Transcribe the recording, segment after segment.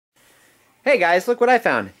Hey guys, look what I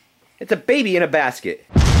found. It's a baby in a basket.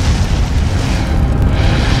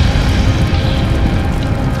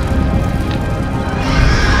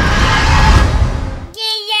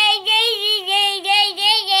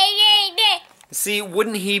 See,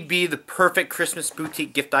 wouldn't he be the perfect Christmas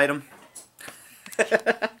boutique gift item?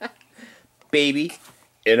 Baby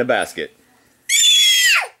in a basket.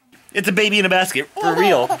 It's a baby in a basket, for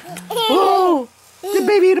real. Oh, the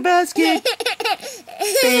baby in a basket.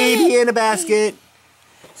 Baby in a basket.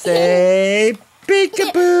 Say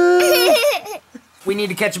peekaboo. We need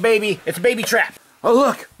to catch a baby. It's a baby trap. Oh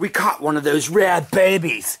look, we caught one of those rare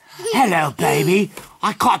babies. Hello, baby.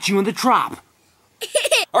 I caught you in the trap.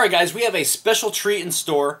 Alright guys, we have a special treat in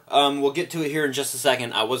store. We'll get to it here in just a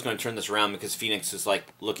second. I was going to turn this around because Phoenix is like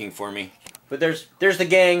looking for me. But there's the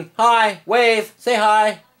gang. Hi, wave, say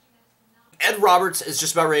hi. Ed Roberts is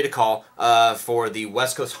just about ready to call for the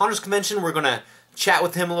West Coast Hunters Convention. We're going to chat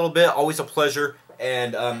with him a little bit. Always a pleasure.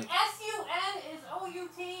 And S-U-N is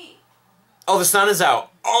O-U-T. oh, the sun is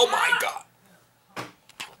out. Oh my god.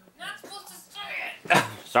 Not supposed to say it.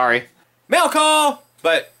 Sorry. Mail call!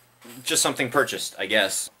 But just something purchased, I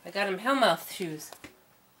guess. I got him Hellmouth shoes.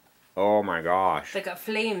 Oh my gosh. They got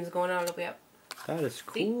flames going all the way up. That is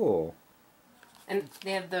cool. And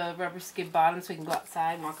they have the rubber skid bottom so you can go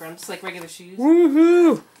outside and walk around just like regular shoes.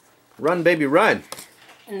 Woohoo! Run, baby, run.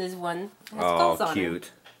 And there's one that has Oh, skulls on cute.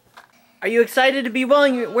 it. Are you excited to be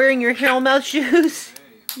wearing your Hellmouth shoes?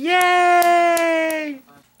 Yay!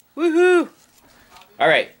 Woohoo!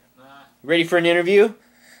 Alright, ready for an interview?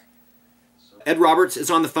 Ed Roberts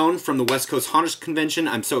is on the phone from the West Coast Hunters Convention.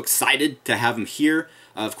 I'm so excited to have him here.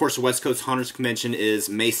 Of course, the West Coast Hunters Convention is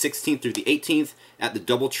May 16th through the 18th at the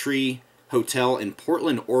Doubletree Hotel in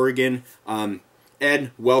Portland, Oregon.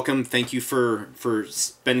 Ed, welcome. Thank you for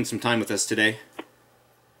spending some time with us today.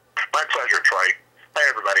 My pleasure, Troy. Hi,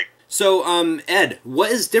 everybody. So, Ed,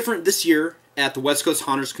 what is different this year at the West Coast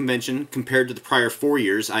Hunters Convention compared to the prior 4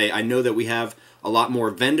 years? I know that we have a lot more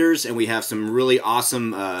vendors and we have some really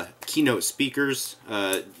awesome keynote speakers.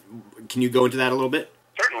 Can you go into that a little bit?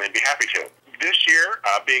 Certainly, I'd be happy to. This year,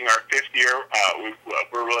 being our 5th year,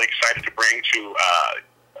 we're really excited to bring to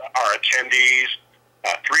our attendees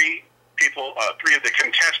three of the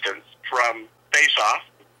contestants from Face Off.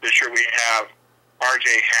 This year we have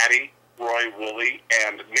R.J. Hattie, Roy Woolley,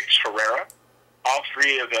 and Nix Herrera. All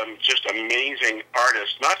three of them just amazing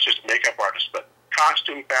artists, not just makeup artists, but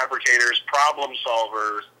costume fabricators, problem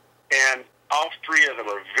solvers, and all three of them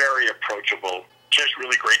are very approachable, just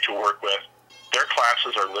really great to work with. Their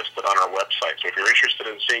classes are listed on our website, so if you're interested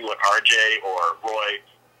in seeing what RJ or Roy,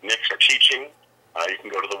 Nix are teaching, you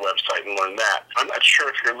can go to the website and learn that. I'm not sure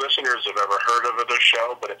if your listeners have ever heard of the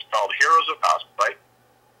show, but it's called Heroes of Cosplay.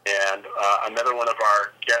 And another one of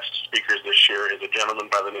our guest speakers this year is a gentleman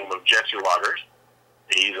by the name of Jesse Loggers.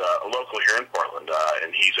 He's a local here in Portland,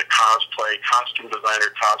 and he's a costume designer,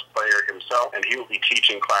 cosplayer himself, and he will be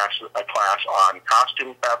teaching a class on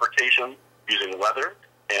costume fabrication using leather,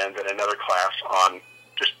 and then another class on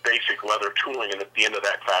just basic leather tooling, and at the end of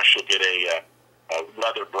that class you'll get a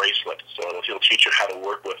leather bracelet, so he'll teach you how to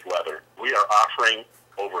work with leather. We are offering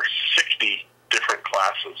over 60 different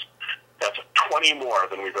classes. That's 20 more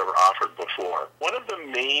than we've ever offered before. One of the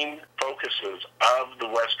main focuses of the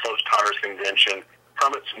West Coast Hunters Convention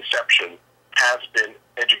from its inception has been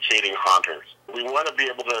educating haunters. We want to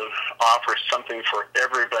be able to offer something for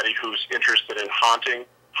everybody who's interested in haunting,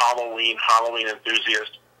 Halloween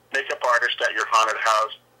enthusiast, makeup artist at your haunted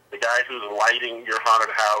house, the guy who's lighting your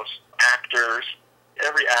haunted house, actors,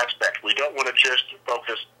 every aspect. We don't want to just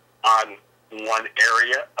focus on one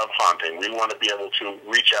area of haunting. We want to be able to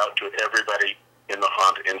reach out to everybody in the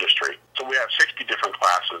haunt industry. So we have 60 different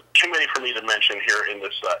classes. Too many for me to mention here in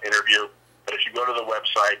this interview, but if you go to the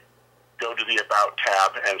website, go to the About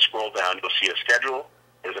tab and scroll down, you'll see a schedule.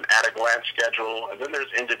 There's an at-a-glance schedule, and then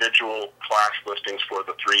there's individual class listings for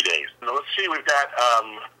the 3 days. Now let's see, we've got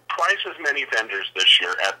twice as many vendors this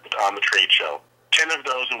year on the trade show. 10 of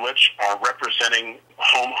those of which are representing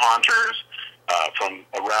home haunters from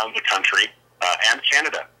around the country and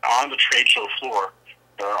Canada. On the trade show floor,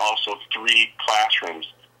 there are also 3 classrooms.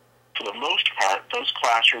 For the most part, those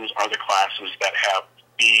classrooms are the classes that have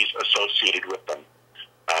fees associated with them.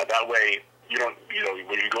 That way,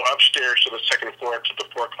 when you go upstairs to the second floor to the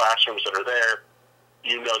 4 classrooms that are there,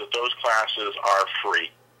 you know that those classes are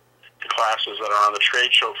free. The classes that are on the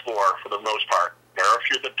trade show floor, for the most part, there are a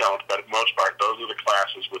few that don't, but for the most part, those are the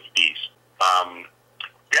classes with fees.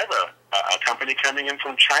 We have a company coming in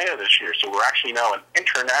from China this year, so we're actually now an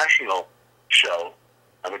international show.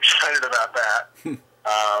 I'm excited about that.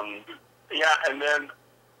 Yeah, and then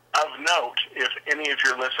Of note, if any of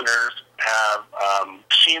your listeners have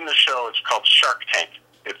seen the show, it's called Shark Tank.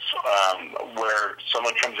 It's where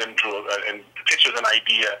someone comes into and pitches an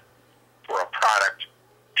idea for a product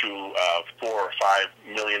to 4 or 5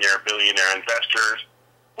 millionaire, billionaire investors.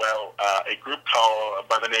 Well, a group called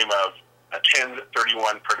by the name of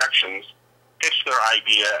 1031 Productions pitched their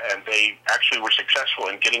idea, and they actually were successful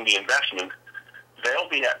in getting the investment. They'll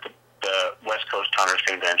be at the West Coast Hunters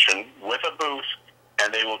Convention with a booth,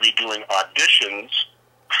 and they will be doing auditions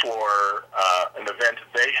for an event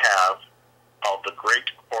they have called the Great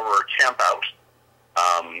Horror Campout.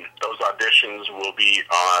 Those auditions will be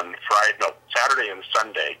on Saturday and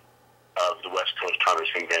Sunday of the West Coast Hunters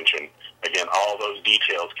Convention. Again, all those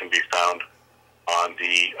details can be found on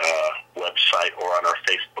the website or on our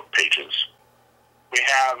Facebook pages. We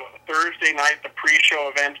have Thursday night, the pre-show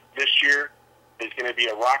event this year is going to be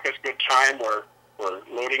a raucous good time. We're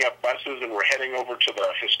loading up buses and we're heading over to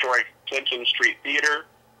the historic Clinton Street Theater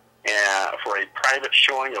for a private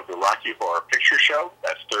showing of the Rocky Horror Picture Show.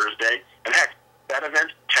 That's Thursday. And heck, that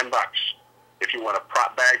event, $10. If you want a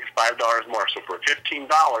prop bag, $5 more. So for $15,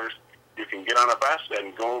 you can get on a bus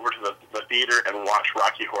and go over to the theater and watch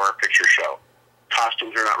Rocky Horror Picture Show.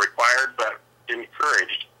 Costumes are not required, but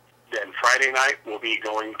encouraged. Then Friday night, we'll be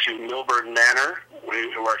going to Milburn Manor,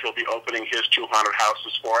 where he'll be opening his 2 haunted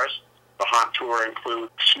houses for us. The haunt tour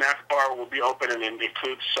includes snack bar will be open, and it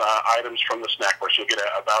includes items from the snack bar. So you'll get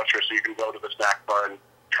a voucher so you can go to the snack bar and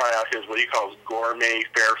try out his, what he calls gourmet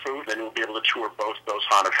fair food. Then you'll be able to tour both those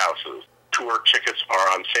haunted houses. Tour tickets are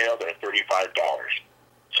on sale. They're $35.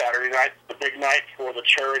 Saturday night, the big night for the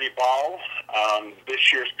charity ball.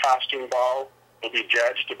 This year's costume ball will be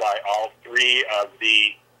judged by all 3 of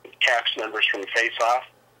the cast members from Face Off.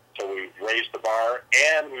 So we've raised the bar,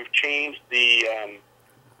 and we've changed the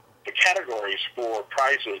categories for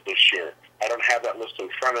prizes this year. I don't have that list in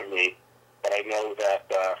front of me, but I know that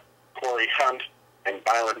Corey Hunt and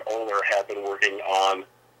Byron Oler have been working on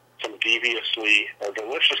some deliciously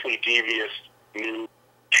devious new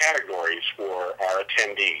categories for our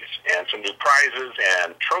attendees, and some new prizes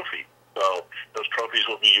and trophies. So those trophies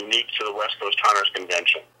will be unique to the West Coast Hunters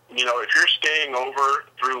Convention. You know, if you're staying over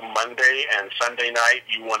through Monday and Sunday night,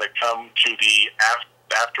 you want to come to the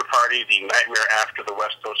after party, the Nightmare After the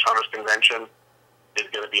West Coast Hunters Convention is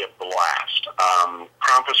going to be a blast.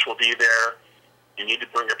 Krampus will be there. You need to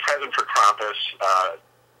bring a present for Krampus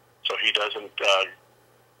so he doesn't,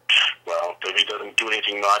 do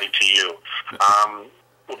anything naughty to you.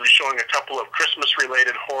 We'll be showing a couple of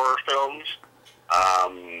Christmas-related horror films.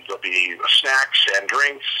 There'll be snacks and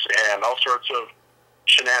drinks and all sorts of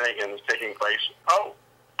shenanigans taking place. Oh,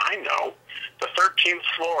 I know. The 13th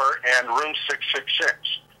floor and room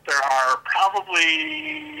 666. There are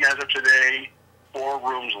probably, as of today, 4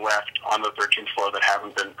 rooms left on the 13th floor that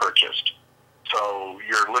haven't been purchased. So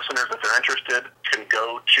your listeners, if they're interested, can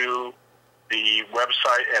go to the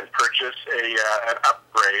website and purchase an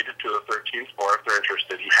upgrade to the 13th floor if they're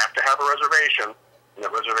interested. You have to have a reservation, and the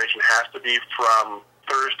reservation has to be from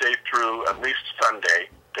Thursday through at least Sunday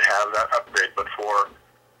to have that upgrade. But for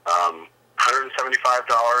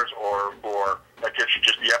 $175 or for that gives you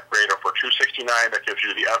just the upgrade, or for $269 that gives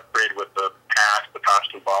you the upgrade with the pass, the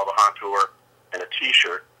costume ball, the haunt tour, and a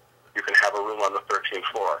T-shirt. You can have a room on the 13th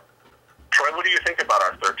floor. Troy, what do you think about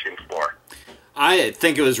our 13th floor? I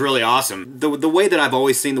think it was really awesome. The way that I've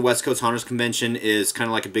always seen the West Coast Hunters Convention is kind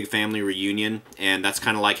of like a big family reunion, and that's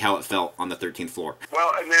kind of like how it felt on the 13th floor.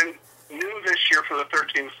 Well, and then new this year for the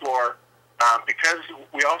 13th floor, because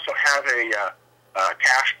we also have a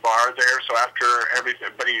cash bar there, so after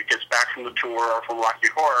everybody gets back from the tour or from Rocky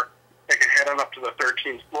Horror, they can head on up to the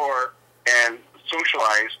 13th floor and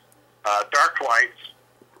socialize. Dark Lights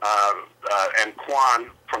and Quan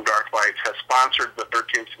from Dark Lights has sponsored the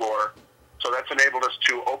 13th floor, so that's enabled us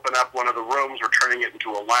to open up one of the rooms. We're turning it into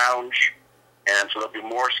a lounge, and so there'll be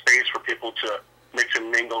more space for people to mix and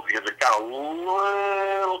mingle, because it got a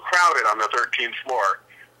little crowded on the 13th floor.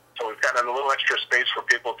 So we've got a little extra space for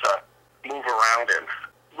people to move around in.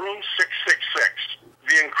 Room 666.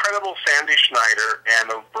 The incredible Sandy Schneider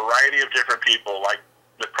and a variety of different people, like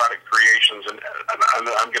the Product Creations, and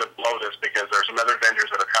I'm going to blow this because there's some other vendors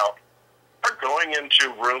that have helped, are going into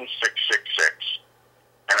room 666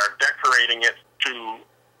 and are decorating it to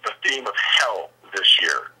the theme of hell this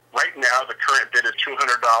year. Right now, the current bid is $200.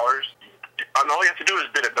 And all you have to do is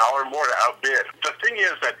bid $1 more to outbid. The thing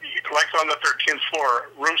is that, like on the 13th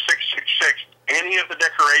floor, room 666, any of the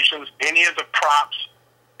decorations, any of the props,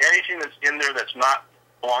 anything that's in there that's not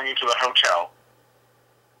belonging to the hotel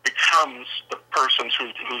becomes the person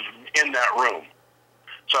who's in that room.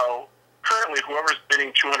 So currently, whoever's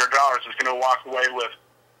bidding $200 is going to walk away with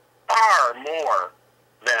far more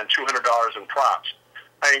than $200 in props.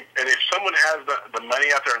 And if someone has the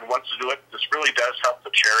money out there and wants to do it, this really does help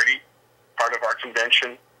the charity part of our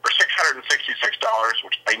convention. For $666,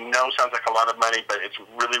 which I know sounds like a lot of money, but it's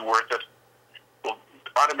really worth it, we'll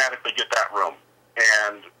automatically get that room.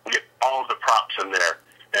 And we get all of the props in there.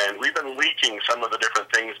 And we've been leaking some of the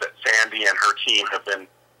different things that Sandy and her team have been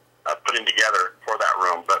putting together for that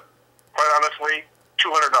room. But quite honestly,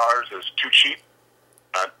 $200 is too cheap.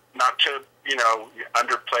 Not to,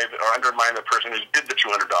 underplay or undermine the person who did the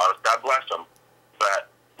 $200. God bless them. But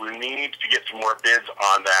we need to get some more bids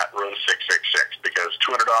on that room 666 because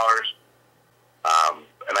 $200,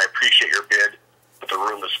 and I appreciate your bid, but the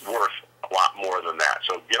room is worth a lot more than that.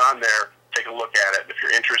 So get on there, take a look at it, and if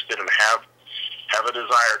you're interested and have a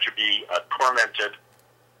desire to be tormented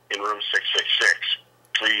in room 666,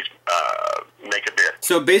 please make a bid.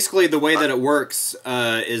 So basically the way that it works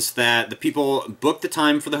is that the people book the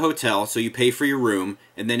time for the hotel, so you pay for your room,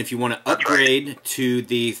 and then if you want to upgrade to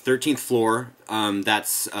the 13th floor,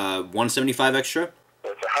 that's $175 extra?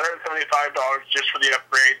 It's $175 just for the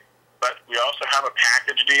upgrade, but we also have a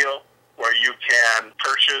package deal where you can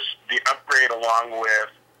purchase the upgrade along with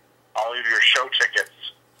all of your show tickets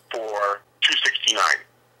for $269.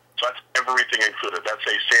 So that's everything included. That's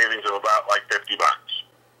a savings of about like $50.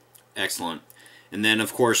 Excellent. And then,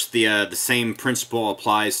 of course, the same principle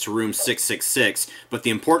applies to room 666. But the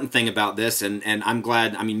important thing about this, and I'm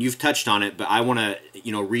glad, I mean, you've touched on it, but I want to,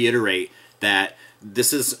 reiterate that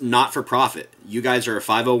this is not for profit. You guys are a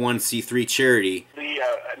 501c3 charity. The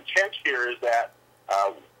intent here is that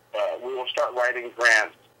we will start writing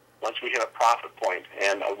grants once we hit a profit point,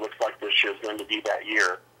 and it looks like this year is going to be that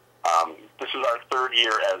year. This is our third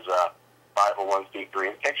year as a 501c3, and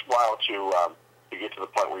it takes a while to get to the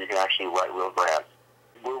point where you can actually write real grants.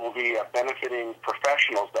 We will be benefiting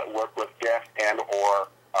professionals that work with deaf and or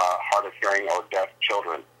hard of hearing or deaf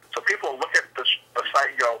children. So people look at the site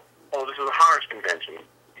and go, oh, this is a haunters convention.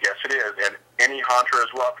 Yes, it is, and any haunter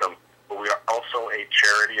is welcome, but we are also a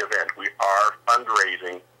charity event. We are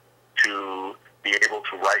fundraising to be able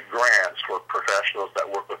to write grants for professionals that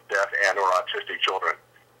work with deaf and or autistic children.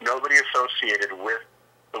 Nobody associated with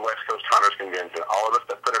the West Coast Haunters Convention, all of us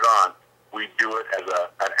that put it on, we do it as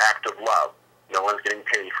an act of love. No one's getting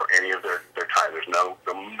paid for any of their time. There's no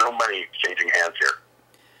money exchanging hands here.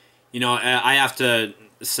 I have to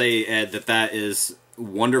say, Ed, that is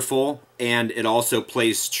wonderful, and it also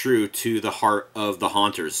plays true to the heart of the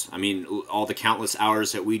haunters. I mean, all the countless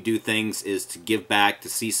hours that we do things is to give back, to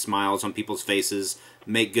see smiles on people's faces,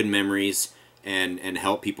 make good memories, and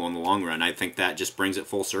help people in the long run. I think that just brings it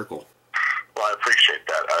full circle. Well, I appreciate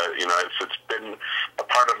that. It's been a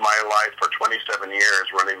part of my life for 27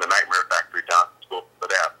 years, running the Nightmare Factory down at School for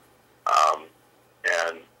the Deaf,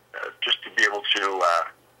 and just to be able to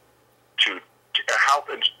help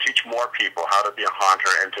and teach more people how to be a haunter,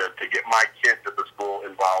 and to get my kids at the school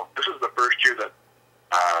involved. This is the first year that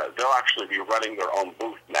they'll actually be running their own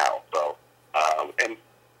booth now. So, and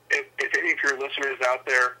if any of your listeners out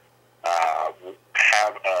there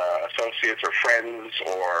have associates or friends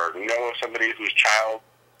or know of somebody whose child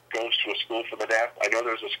goes to a school for the deaf. I know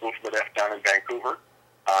there's a school for the deaf down in Vancouver.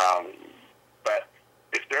 But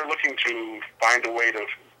if they're looking to find a way to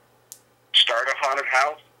start a haunted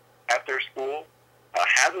house at their school,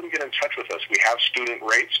 have them get in touch with us. We have student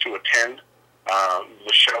rates to attend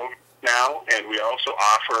the show now, and we also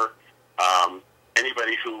offer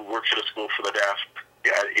anybody who works at a school for the deaf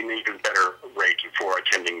an even better rate for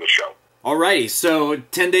attending the show. Alrighty, so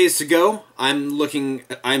 10 days to go.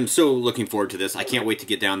 I'm so looking forward to this. I can't wait to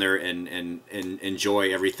get down there and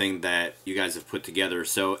enjoy everything that you guys have put together.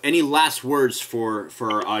 So any last words for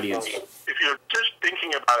our audience? If you're just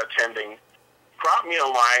thinking about attending, drop me a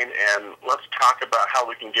line and let's talk about how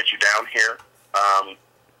we can get you down here.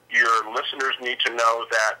 Your listeners need to know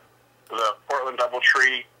that the Portland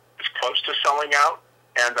Doubletree is close to selling out,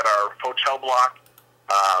 and that our hotel block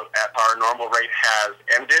at our normal rate has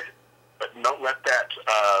ended. But don't let that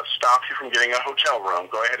stop you from getting a hotel room.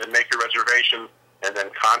 Go ahead and make your reservation, and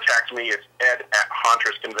then contact me. It's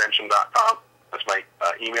ed@hauntersconvention.com. That's my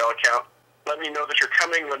email account. Let me know that you're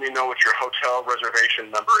coming. Let me know what your hotel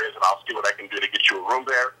reservation number is, and I'll see what I can do to get you a room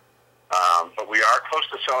there. But we are close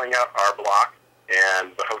to selling out our block,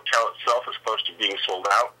 and the hotel itself is close to being sold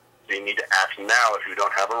out. So you need to act now if you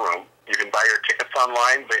don't have a room. You can buy your tickets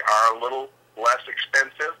online. They are a little less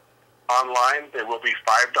expensive online. They will be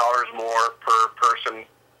 $5 more per person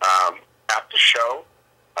at the show.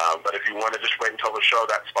 But if you want to just wait until the show,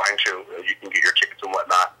 that's fine too. You can get your tickets and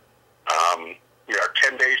whatnot. We are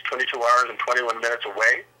 10 days, 22 hours, and 21 minutes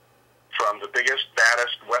away from the biggest,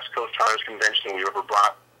 baddest West Coast Haunters convention we've ever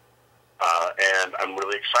brought and I'm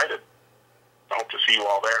really excited. I hope to see you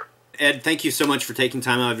all there. Ed, thank you so much for taking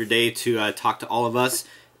time out of your day to talk to all of us,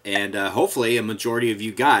 and hopefully a majority of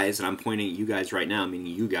you guys, and I'm pointing at you guys right now, I mean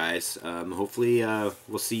you guys, hopefully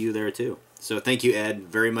we'll see you there too. So thank you, Ed.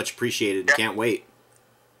 Very much appreciated. Yeah. Can't wait.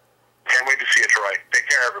 Can't wait to see you, Troy. Take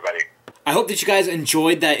care, everybody. I hope that you guys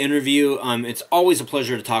enjoyed that interview. It's always a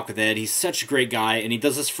pleasure to talk with Ed. He's such a great guy, and he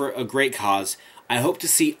does this for a great cause. I hope to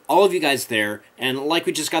see all of you guys there, and like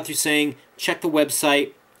we just got through saying, check the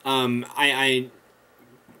website. I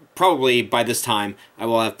probably by this time I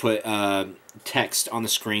will have put text on the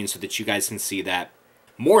screen so that you guys can see that.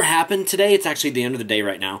 More happened today. It's actually the end of the day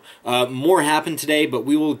right now. More happened today, but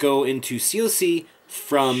we will go into COC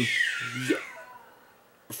from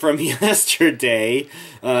yesterday.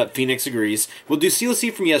 Phoenix agrees. We'll do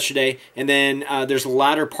COC from yesterday, and then there's a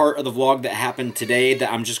latter part of the vlog that happened today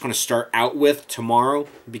that I'm just going to start out with tomorrow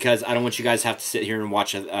because I don't want you guys to have to sit here and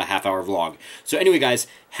watch a half-hour vlog. So anyway, guys,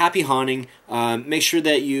 happy haunting. Make sure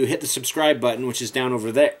that you hit the subscribe button, which is down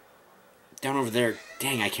over there. Down over there.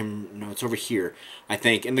 Dang, no, it's over here, I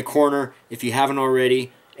think, in the corner, if you haven't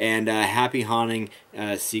already. And happy haunting.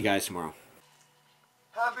 See you guys tomorrow.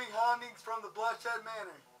 Happy hauntings from the Bloodshed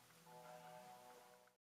Manor.